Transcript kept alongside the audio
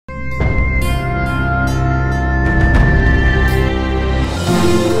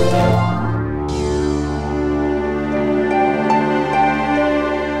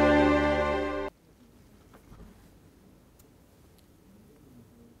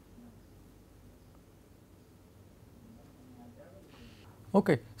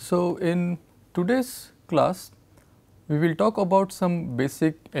Okay, so in today's class, we will talk about some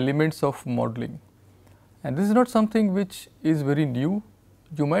basic elements of modeling, and this is not something which is very new.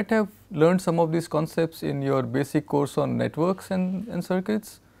 You might have learned some of these concepts in your basic course on networks and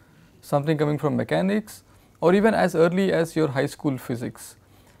circuits, something coming from mechanics, or even as early as your high school physics.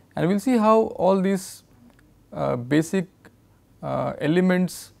 And we will see how all these basic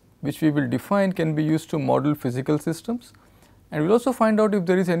elements which we will define can be used to model physical systems, and we will also find out if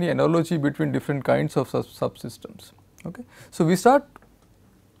there is any analogy between different kinds of subsystems. Okay. So, we start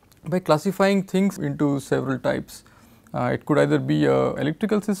by classifying things into several types. It could either be a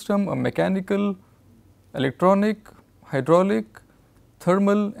electrical system, a mechanical, electronic, hydraulic,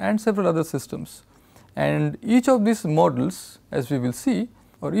 thermal and several other systems. And each of these models, as we will see,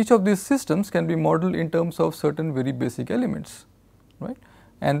 or each of these systems can be modeled in terms of certain very basic elements, right.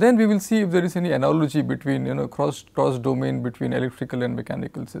 And then we will see if there is any analogy between cross domain between electrical and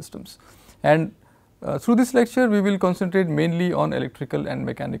mechanical systems. And through this lecture we will concentrate mainly on electrical and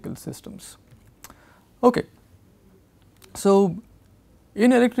mechanical systems. Okay. So,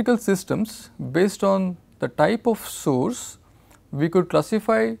 in electrical systems, based on the type of source, we could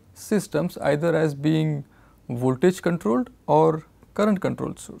classify systems either as being voltage controlled or current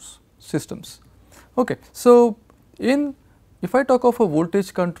controlled source systems. Okay. So, if I talk of a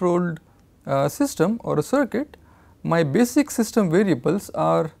voltage controlled system or a circuit, my basic system variables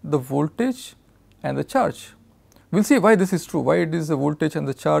are the voltage and the charge. We will see why this is true, why it is the voltage and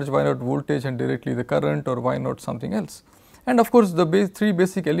the charge, why not voltage and directly the current, or why not something else. And of course, the three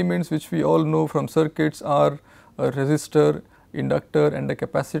basic elements which we all know from circuits are a resistor, inductor and a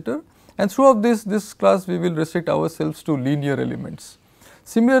capacitor, and throughout this class we will restrict ourselves to linear elements.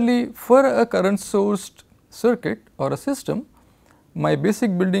 Similarly, for a current sourced circuit or a system, my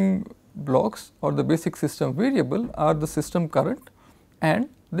basic building blocks or the basic system variable are the system current and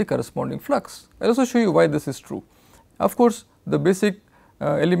the corresponding flux. I will also show you why this is true. Of course, the basic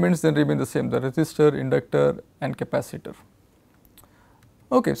elements then remain the same, the resistor, inductor and capacitor.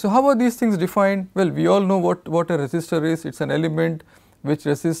 Okay, so how are these things defined? Well, we all know what a resistor is. It is an element which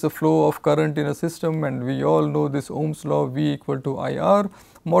resists the flow of current in a system, and we all know this Ohm's law, V equal to IR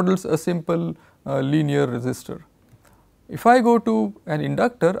models a simple linear resistor. If I go to an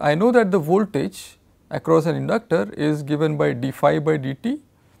inductor, I know that the voltage across an inductor is given by d phi by dt,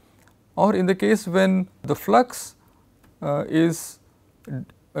 or in the case when the flux is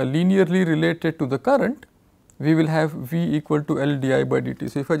linearly related to the current, we will have V equal to L di by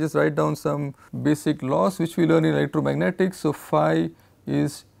dt. So, if I just write down some basic laws which we learn in electromagnetics, so phi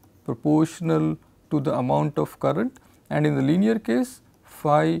is proportional to the amount of current, and in the linear case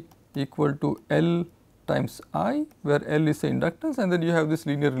phi equal to L times I, where L is the inductance, and then you have this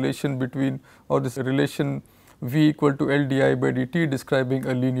linear relation between, or this relation V equal to L di by dt describing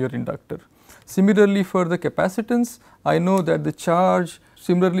a linear inductor. Similarly, for the capacitance, I know that the charge,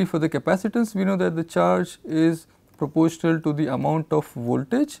 similarly for the capacitance, we know that the charge is proportional to the amount of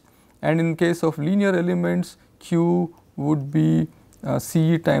voltage, and in case of linear elements, Q would be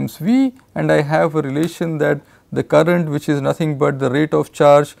C times V, and I have a relation that the current, which is nothing but the rate of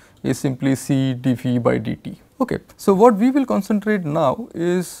charge, is simply C dV by dt. Okay. So, what we will concentrate now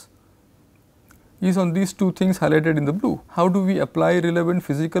is on these two things highlighted in the blue. How do we apply relevant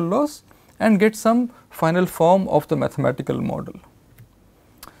physical laws and get some final form of the mathematical model?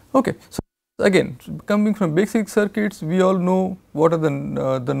 Okay. So, again, coming from basic circuits, we all know what are the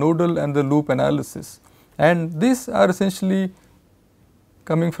nodal and the loop analysis, and these are essentially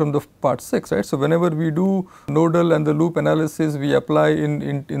coming from the part 6, right. So, whenever we do nodal and the loop analysis, we apply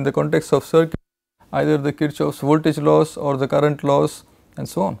in the context of circuit either the Kirchhoff's voltage laws or the current laws and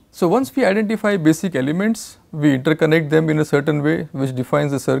so on. So, once we identify basic elements, we interconnect them in a certain way which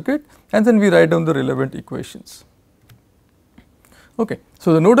defines the circuit, and then we write down the relevant equations. Okay.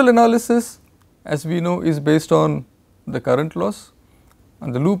 So, the nodal analysis, as we know, is based on the current laws,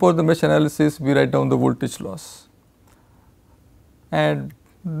 and the loop or the mesh analysis we write down the voltage laws. And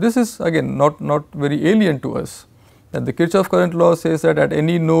this is again not very alien to us, that the Kirchhoff current law says that at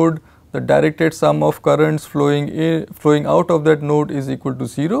any node the directed sum of currents flowing out of that node is equal to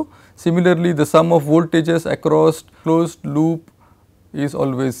 0. Similarly, the sum of voltages across closed loop is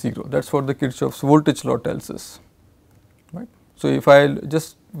always 0. That is what the Kirchhoff's voltage law tells us, right. So, if I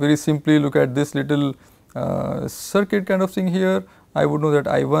just very simply look at this little circuit kind of thing here, I would know that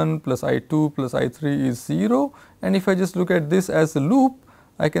I1 plus I2 plus I3 is 0, and if I just look at this as a loop,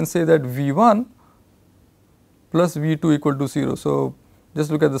 I can say that V1 plus V2 equal to 0. So, just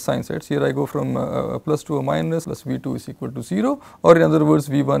look at the sign sets here, I go from a plus to a minus, plus V2 is equal to 0, or in other words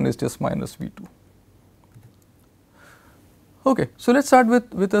V1 is just minus V2. Okay, so let's start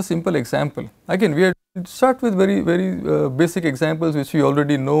with a simple example. Again, we start with very basic examples which we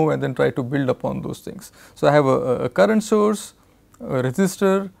already know, and then try to build upon those things. So I have a current source, a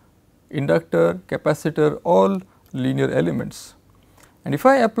resistor, inductor, capacitor, all linear elements. And if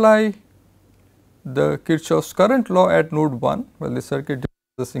I apply the Kirchhoff's current law at node 1, well, the circuit is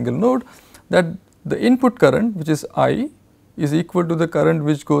a single node, that the input current, which is I, is equal to the current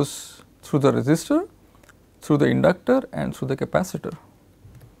which goes through the resistor, through the inductor, and through the capacitor.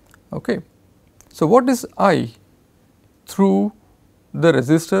 Okay. So, what is I through the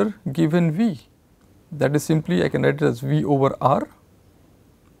resistor given V? That is simply, I can write it as V over R.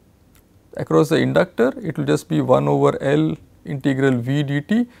 Across the inductor, it will just be 1 over L integral V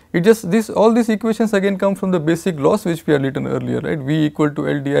dt. It just all these equations again come from the basic laws which we had written earlier, right? V equal to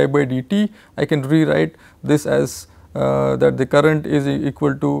L di by dt. I can rewrite this as that the current is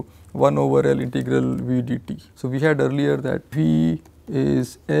equal to 1 over L integral V dt. So, we had earlier that V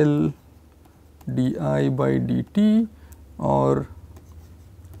is L di by dt, or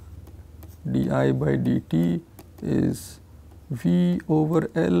di by dt is V over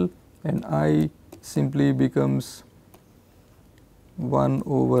L, and I simply becomes 1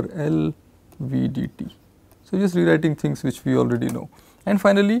 over L V dt. So, just rewriting things which we already know. And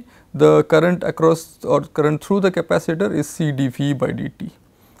finally, the current across or current through the capacitor is C dV by dt.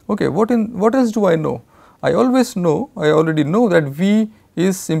 Okay, what else do I know? I already know that V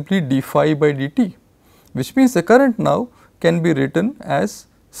is simply d phi by dt, which means the current now can be written as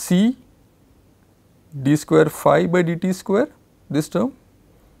C d square phi by dt square, this term,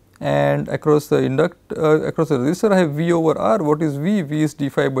 and across the across the resistor I have V over R. What is V? V is d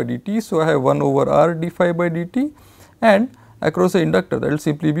phi by dt. So, I have 1 over R d phi by dt, and across the inductor that will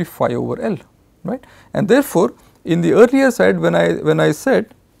simply be phi over L, right. And therefore, in the earlier side when I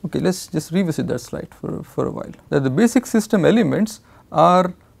said, okay, let us just revisit that slide for a while, that the basic system elements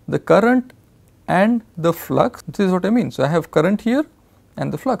are the current and the flux. This is what I mean. So, I have current here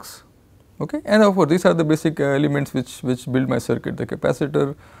and the flux, okay, and of course, these are the basic elements which build my circuit, the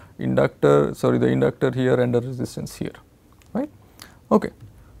capacitor, the inductor here and the resistance here, right. Okay.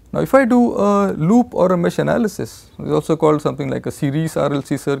 Now, if I do a loop or a mesh analysis, it is also called something like a series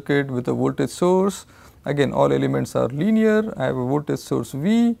RLC circuit with a voltage source. Again, all elements are linear. I have a voltage source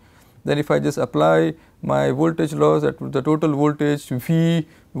V. Then, if I just apply my voltage laws, that the total voltage V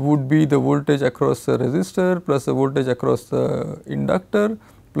would be the voltage across the resistor plus the voltage across the inductor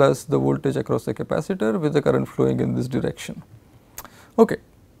plus the voltage across the capacitor, with the current flowing in this direction. Okay.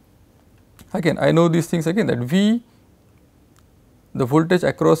 Again, I know these things again, that V, the voltage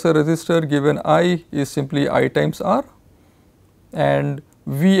across a resistor given I, is simply I times R, and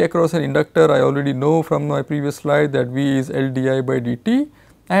V across an inductor I already know from my previous slide that V is L di by dt,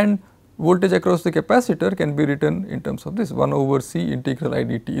 and voltage across the capacitor can be written in terms of this 1 over C integral I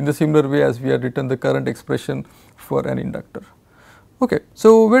dt, in the similar way as we had written the current expression for an inductor. Okay.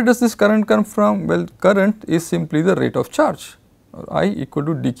 So, where does this current come from? Well, current is simply the rate of charge, or I equal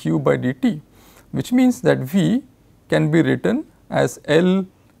to dq by dt, which means that V can be written as L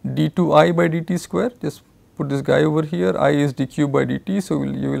d2I by dt square. Just put this guy over here, I is dq by dt. So,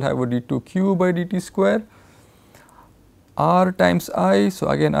 you will have a d2q by dt square, R times I. So,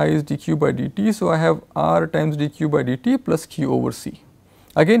 again I is dq by dt. So, I have R times dq by dt plus q over C.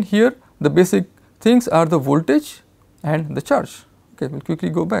 Again here the basic things are the voltage and the charge. Okay, we will quickly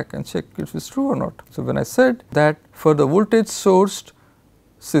go back and check if it is true or not. So, when I said that for the voltage sourced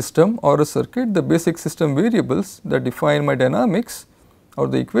system or a circuit, the basic system variables that define my dynamics or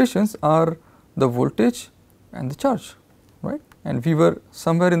the equations are the voltage and the charge, right. And we were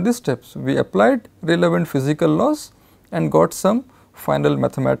somewhere in this step. So, we applied relevant physical laws and got some final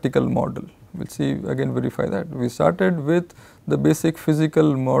mathematical model. We will see again verify that. We started with the basic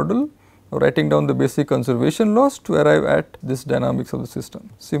physical model, writing down the basic conservation laws to arrive at this dynamics of the system.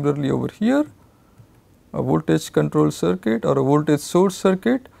 Similarly, over here, a voltage control circuit or a voltage source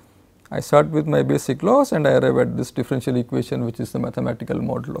circuit, I start with my basic laws and I arrive at this differential equation, which is the mathematical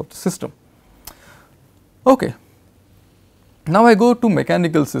model of the system. Okay. Now, I go to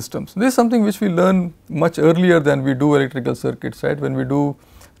mechanical systems. This is something which we learn much earlier than we do electrical circuits, right, when we do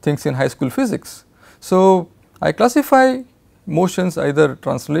things in high school physics. So, I classify motions either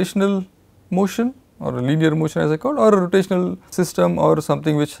translational motion or a linear motion as I call, or a rotational system or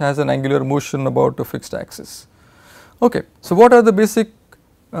something which has an angular motion about a fixed axis. Okay. So, what are the basic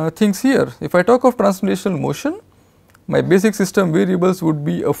things here? If I talk of translational motion, my basic system variables would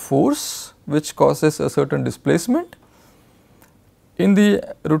be a force which causes a certain displacement. In the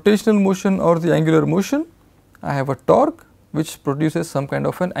rotational motion or the angular motion, I have a torque which produces some kind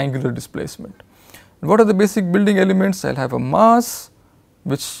of an angular displacement. What are the basic building elements? I will have a mass,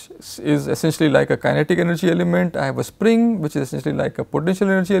 which is essentially like a kinetic energy element. I have a spring, which is essentially like a potential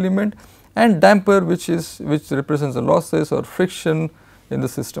energy element, and damper, which represents the losses or friction in the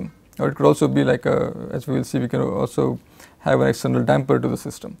system. Or it could also be like a, as we will see, we can also have an external damper to the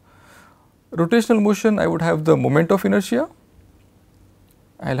system. Rotational motion, I would have the moment of inertia,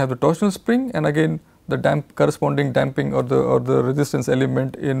 I will have the torsional spring, and again the corresponding damping or the resistance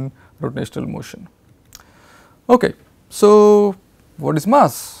element in rotational motion. Okay, so what is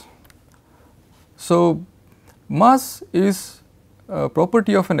mass? So mass is a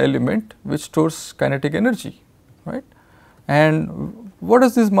property of an element which stores kinetic energy, right? And what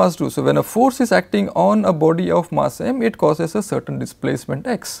does this mass do? So when a force is acting on a body of mass m, it causes a certain displacement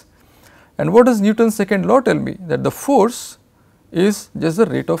x. And what does Newton's second law tell me? That the force is just the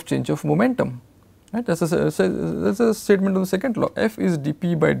rate of change of momentum, right? That is a statement of the second law. F is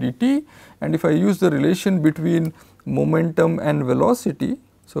dp by dt, and if I use the relation between momentum and velocity,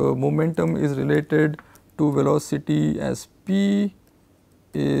 so momentum is related to velocity as p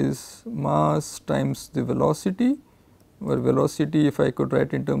is mass times the velocity, where velocity, if I could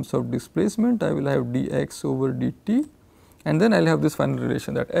write in terms of displacement, I will have dx over dt, and then I will have this final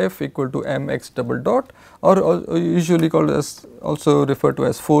relation that F equal to mx double dot, or usually called as, also referred to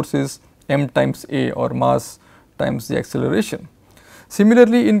as force, is m times a, or mass times the acceleration.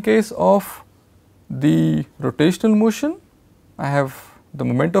 Similarly, in case of the rotational motion, I have the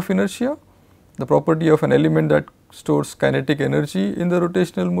moment of inertia, the property of an element that stores kinetic energy in the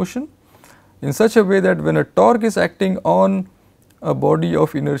rotational motion, in such a way that when a torque is acting on a body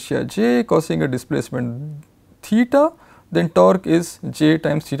of inertia j causing a displacement theta, then torque is j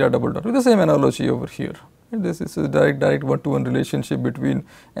times theta double dot, with the same analogy over here. This is a direct one-to-one relationship between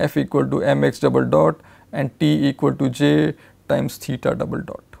F equal to mx double dot and T equal to j times theta double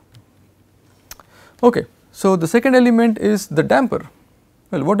dot. Okay, so the second element is the damper.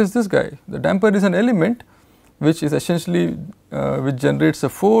 Well, what is this guy? The damper is an element which is essentially which generates a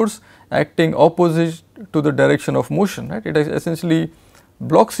force acting opposite to the direction of motion, right? It essentially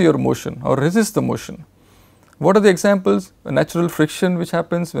blocks your motion or resists the motion. What are the examples? A natural friction which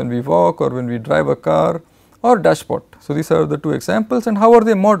happens when we walk or when we drive a car, or dashpot. So these are the two examples, and how are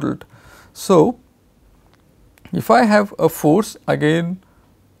they modeled? So if I have a force again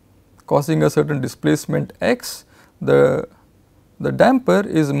causing a certain displacement x, the damper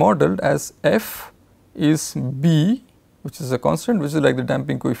is modeled as F is b, which is a constant, which is like the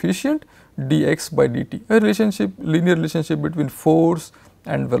damping coefficient, dx by dt, a linear relationship between force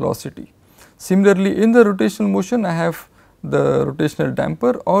and velocity. Similarly, in the rotational motion, I have the rotational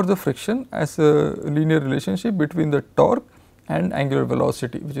damper or the friction as a linear relationship between the torque and angular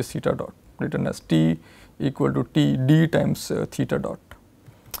velocity, which is theta dot, written as T equal to T d times theta dot.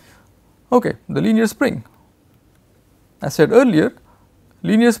 Okay, the linear spring. As said earlier,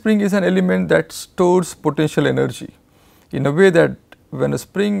 linear spring is an element that stores potential energy in a way that when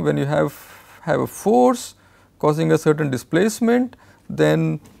you have a force causing a certain displacement,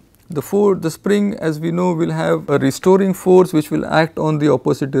 then the spring, as we know, will have a restoring force which will act on the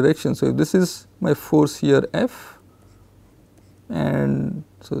opposite direction. So if this is my force here F, and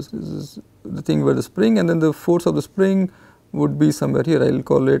so this is the thing where the spring, and then the force of the spring would be somewhere here, I will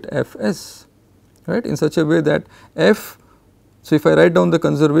call it Fs, right, in such a way that F. So if I write down the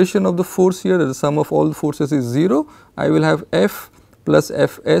conservation of the force here, the sum of all the forces is 0, I will have F plus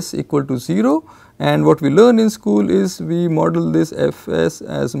Fs equal to 0, and what we learn in school is we model this Fs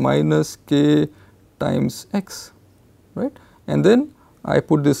as minus k times x, right, and then I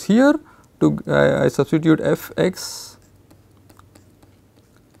put this here to I substitute Fx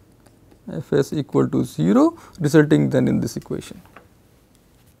Fs equal to 0, resulting then in this equation,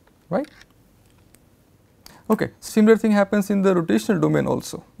 right. Okay, similar thing happens in the rotational domain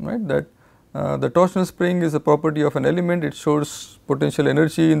also, right, that the torsional spring is a property of an element, it shows potential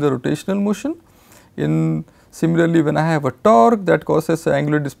energy in the rotational motion. Similarly, when I have a torque that causes an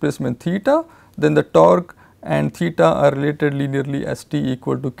angular displacement theta, then the torque and theta are related linearly as T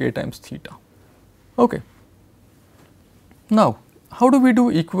equal to k times theta. Okay. Now, how do we do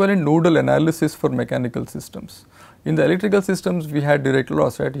equivalent nodal analysis for mechanical systems? In the electrical systems, we had direct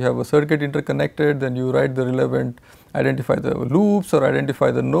laws, right? You have a circuit interconnected, then you write the relevant, identify the loops or identify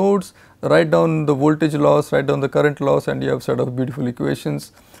the nodes, write down the voltage laws, write down the current laws, and you have a set of beautiful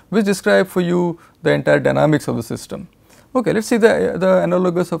equations which describe for you the entire dynamics of the system. Okay, let us see the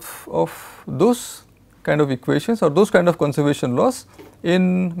analogous of those kind of equations or those kind of conservation laws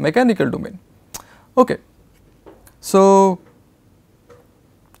in mechanical domain. Okay. So,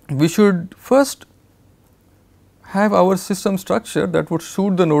 we should first have our system structure that would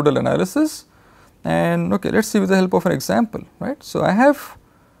suit the nodal analysis. And okay, let us see with the help of an example, right. So, I have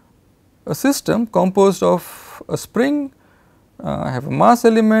a system composed of a spring, I have a mass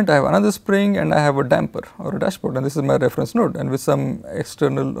element, I have another spring, and I have a damper or a dashboard, and this is my reference node, and with some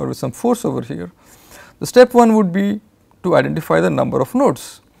external or with some force over here. The step 1 would be to identify the number of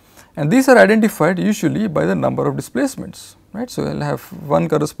nodes, and these are identified usually by the number of displacements, right. So, I will have one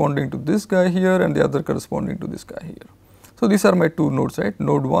corresponding to this guy here and the other corresponding to this guy here. So, these are my two nodes, right,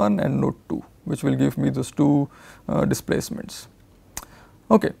 node 1 and node 2, which will give me those two displacements.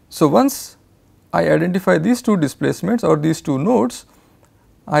 Okay. So, once I identify these two displacements or these two nodes,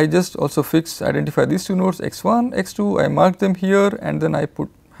 I just also identify these two nodes x1, x2, I mark them here, and then I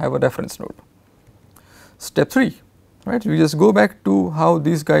have a reference node. Step 3, right, we just go back to how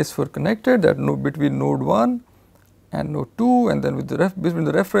these guys were connected, that between node 1 and node 2, and then with between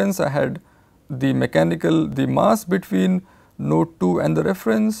the reference I had the mass between node 2 and the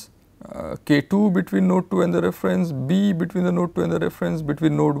reference, K2 between node 2 and the reference, B between the node 2 and the reference,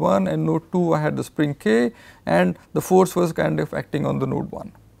 between node 1 and node 2 I had the spring K, and the force was kind of acting on the node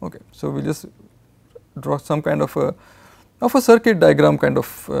 1. Okay. So, we just draw some kind of a circuit diagram kind of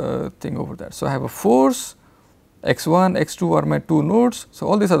thing over there. So, I have a force, x1, x2 are my two nodes. So,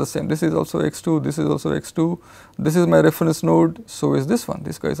 all these are the same, this is also x2, this is also x2, this is my reference node, so is this one,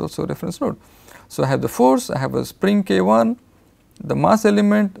 this guy is also a reference node. So, I have the force, I have a spring K1, the mass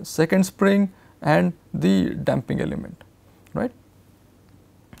element, second spring, and the damping element, right.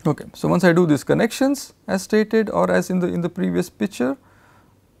 Okay. So, once I do these connections as stated or as in the previous picture,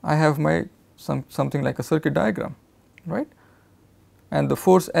 I have my something like a circuit diagram, right, and the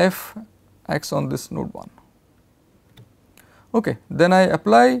force F acts on this node 1. Okay. Then I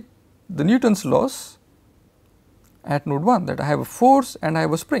apply the Newton's laws at node 1, that I have a force and I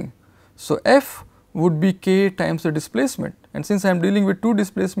have a spring. So, F would be K times the displacement, and since I am dealing with two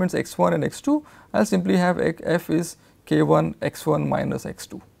displacements x1 and x2, I will simply have F is K1 x1 minus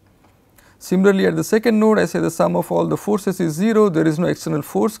x2. Similarly, at the second node I say the sum of all the forces is 0, there is no external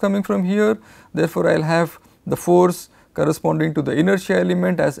force coming from here, therefore, I will have the force corresponding to the inertia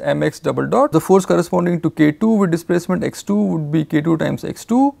element as mx double dot. The force corresponding to K2 with displacement x2 would be K2 times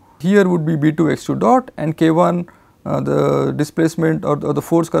x2, here would be B2 x2 dot, and K1 the displacement or the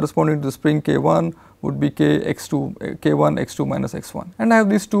force corresponding to the spring K1 would be K1 x2 minus x1, and I have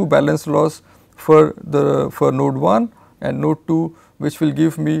these two balance laws for node 1 and node 2, which will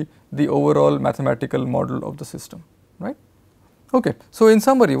give me the overall mathematical model of the system, right. Okay. So, in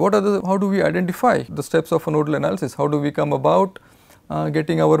summary, how do we identify the steps of a nodal analysis, how do we come about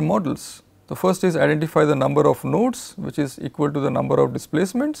getting our models? The first is identify the number of nodes, which is equal to the number of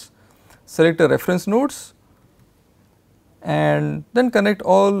displacements, select a reference nodes, and then connect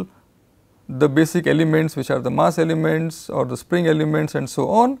all the basic elements, which are the mass elements or the spring elements and so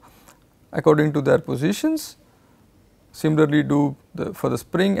on, according to their positions. Similarly, do for the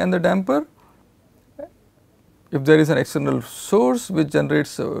spring and the damper. If there is an external source which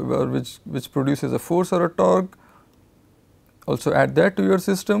generates or which produces a force or a torque, also add that to your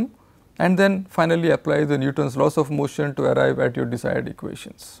system, and then finally apply the Newton's laws of motion to arrive at your desired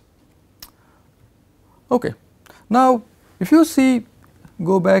equations. Okay. Now, if you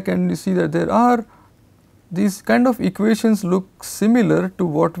go back and you see that there are these kind of equations look similar to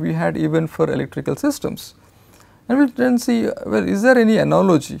what we had even for electrical systems, and we will then see, well, is there any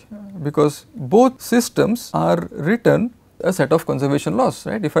analogy, because both systems are written a set of conservation laws,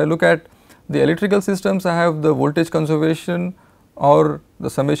 right. If I look at the electrical systems, I have the voltage conservation or the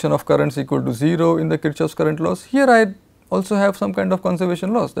summation of currents equal to 0 in the Kirchhoff's current laws. Here I also have some kind of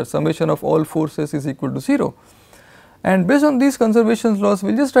conservation laws, that summation of all forces is equal to 0. And based on these conservation laws, we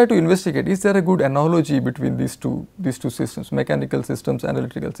will just try to investigate, is there a good analogy between these two systems, mechanical systems and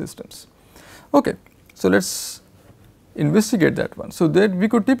electrical systems. Okay. So, let us investigate that one. So, that we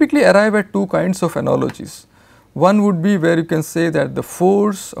could typically arrive at two kinds of analogies. One would be where you can say that the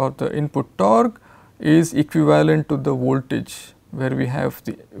force or the input torque is equivalent to the voltage, where we have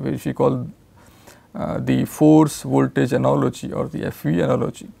which we call the force voltage analogy or the FV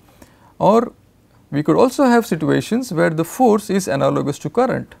analogy. Or we could also have situations where the force is analogous to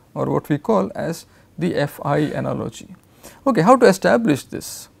current, or what we call as the Fi analogy. Okay, how to establish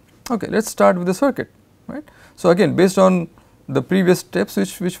this? Okay, let us start with the circuit, right. So, again, based on the previous steps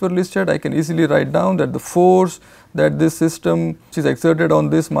which were listed, I can easily write down that the force that this system which is exerted on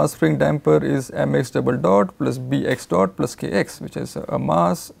this mass spring damper is mx double dot plus bx dot plus kx, which is a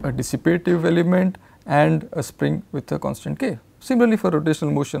mass, a dissipative element, and a spring with a constant k. Similarly, for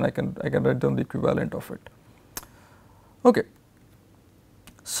rotational motion, I can write down the equivalent of it. Okay.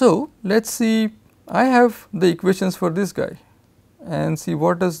 So, let us see, I have the equations for this guy, and see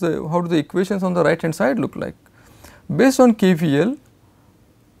how do the equations on the right hand side look like. Based on KVL,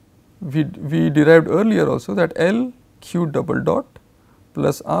 we derived earlier also that L Q double dot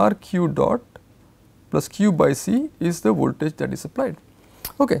plus R Q dot plus Q by C is the voltage that is applied.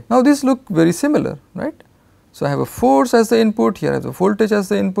 Okay. Now, these look very similar, right. So, I have a force as the input, here I have the voltage as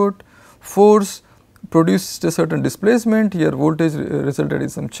the input, force produced a certain displacement, here voltage resulted in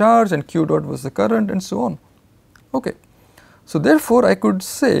some charge and Q dot was the current and so on. Okay. So, therefore, I could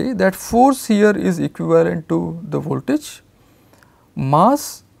say that force here is equivalent to the voltage,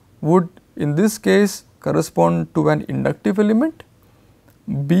 mass would in this case correspond to an inductive element,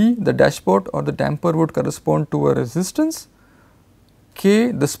 B the dashpot or the damper would correspond to a resistance,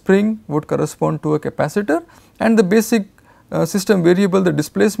 K the spring would correspond to a capacitor, and the basic system variable, the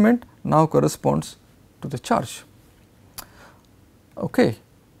displacement, now corresponds to the charge. Okay.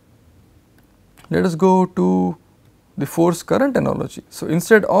 Let us go to the force current analogy. So,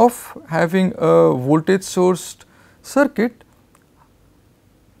 instead of having a voltage sourced circuit,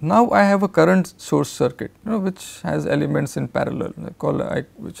 now I have a current source circuit, which has elements in parallel,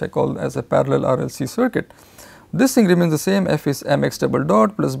 which I call as a parallel RLC circuit. This thing remains the same, F is mx double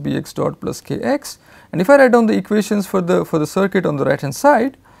dot plus bx dot plus kx, and if I write down the equations for the circuit on the right hand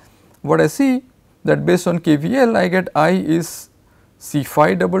side, what I see that based on KVL I get I is C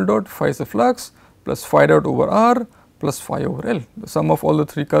phi double dot, phi is the flux, plus phi dot over R plus phi over L, the sum of all the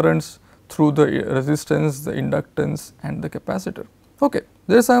three currents through the resistance, the inductance and the capacitor. Okay.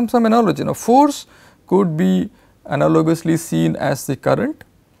 There is some analogy. Now, force could be analogously seen as the current,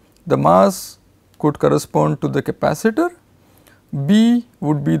 the mass could correspond to the capacitor, B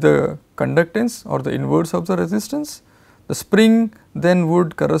would be the conductance or the inverse of the resistance, the spring then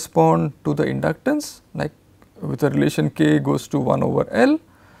would correspond to the inductance, like with the relation K goes to 1 over L,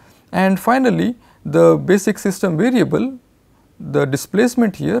 and finally, the basic system variable, the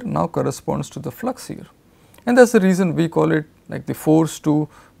displacement here now corresponds to the flux here, and that is the reason we call it like the force to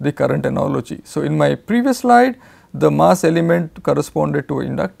the current analogy. So, in my previous slide the mass element corresponded to an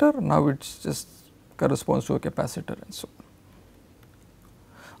inductor, now it just corresponds to a capacitor and so on.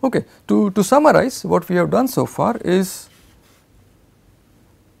 Okay. To summarize, what we have done so far is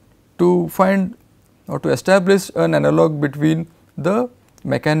to find or to establish an analog between the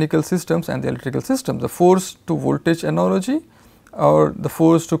mechanical systems and the electrical system, the force to voltage analogy or the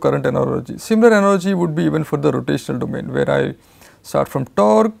force to current analogy. Similar analogy would be even for the rotational domain, where I start from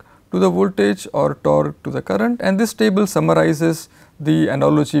torque to the voltage or torque to the current, and this table summarizes the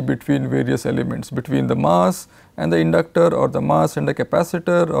analogy between various elements, between the mass and the inductor or the mass and the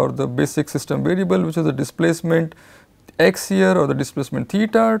capacitor or the basic system variable, which is the displacement x here or the displacement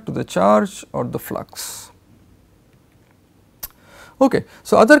theta, to the charge or the flux. Okay.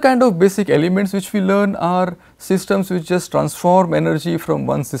 So, other kind of basic elements which we learn are systems which just transform energy from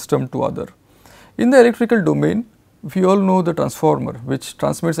one system to other. In the electrical domain, we all know the transformer which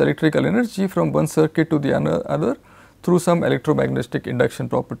transmits electrical energy from one circuit to the other through some electromagnetic induction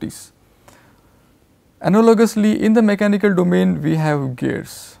properties. Analogously, in the mechanical domain we have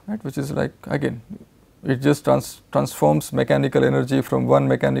gears, right, which is like again it just transforms mechanical energy from one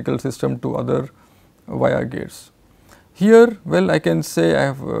mechanical system to other via gears. Here, well, I can say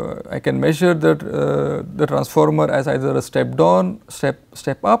I can measure the transformer as either a step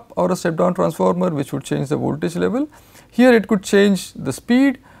up or a step down transformer, which would change the voltage level. Here it could change the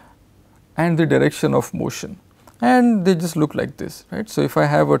speed and the direction of motion, and they just look like this, right. So, if I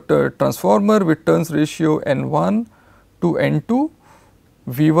have a transformer with turns ratio N1 to N2,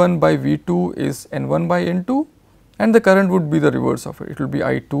 V1 by V2 is N1 by N2, and the current would be the reverse of it, it will be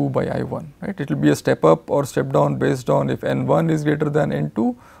I2 by I1, right. It will be a step up or step down based on if N1 is greater than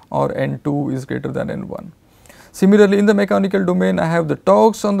N2 or N2 is greater than N1. Similarly, in the mechanical domain I have the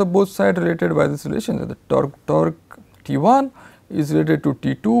torques on the both sides related by this relation, the torque T1 is related to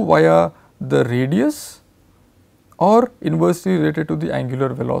T2 via the radius or inversely related to the angular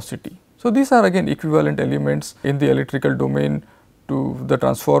velocity. So, these are again equivalent elements in the electrical domain to the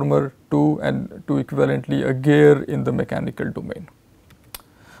transformer and to equivalently a gear in the mechanical domain.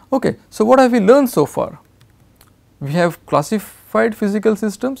 Okay. So, what have we learned so far? We have classified physical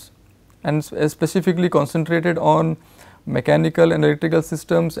systems and specifically concentrated on mechanical and electrical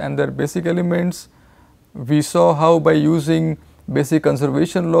systems and their basic elements. We saw how by using basic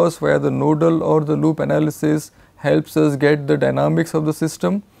conservation laws via the nodal or the loop analysis helps us get the dynamics of the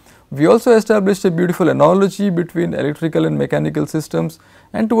system. We also established a beautiful analogy between electrical and mechanical systems,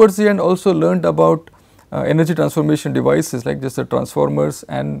 and towards the end also learned about energy transformation devices like just the transformers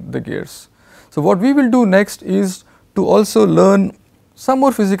and the gears. So, what we will do next is to also learn some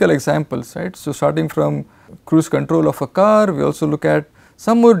more physical examples, right. So, starting from cruise control of a car, we also look at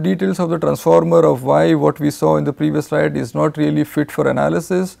some more details of the transformer, of why what we saw in the previous slide is not really fit for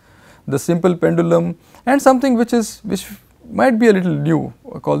analysis, the simple pendulum, and something which might be a little new,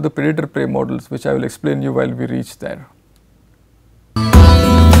 called the predator prey models, which I will explain you while we reach there.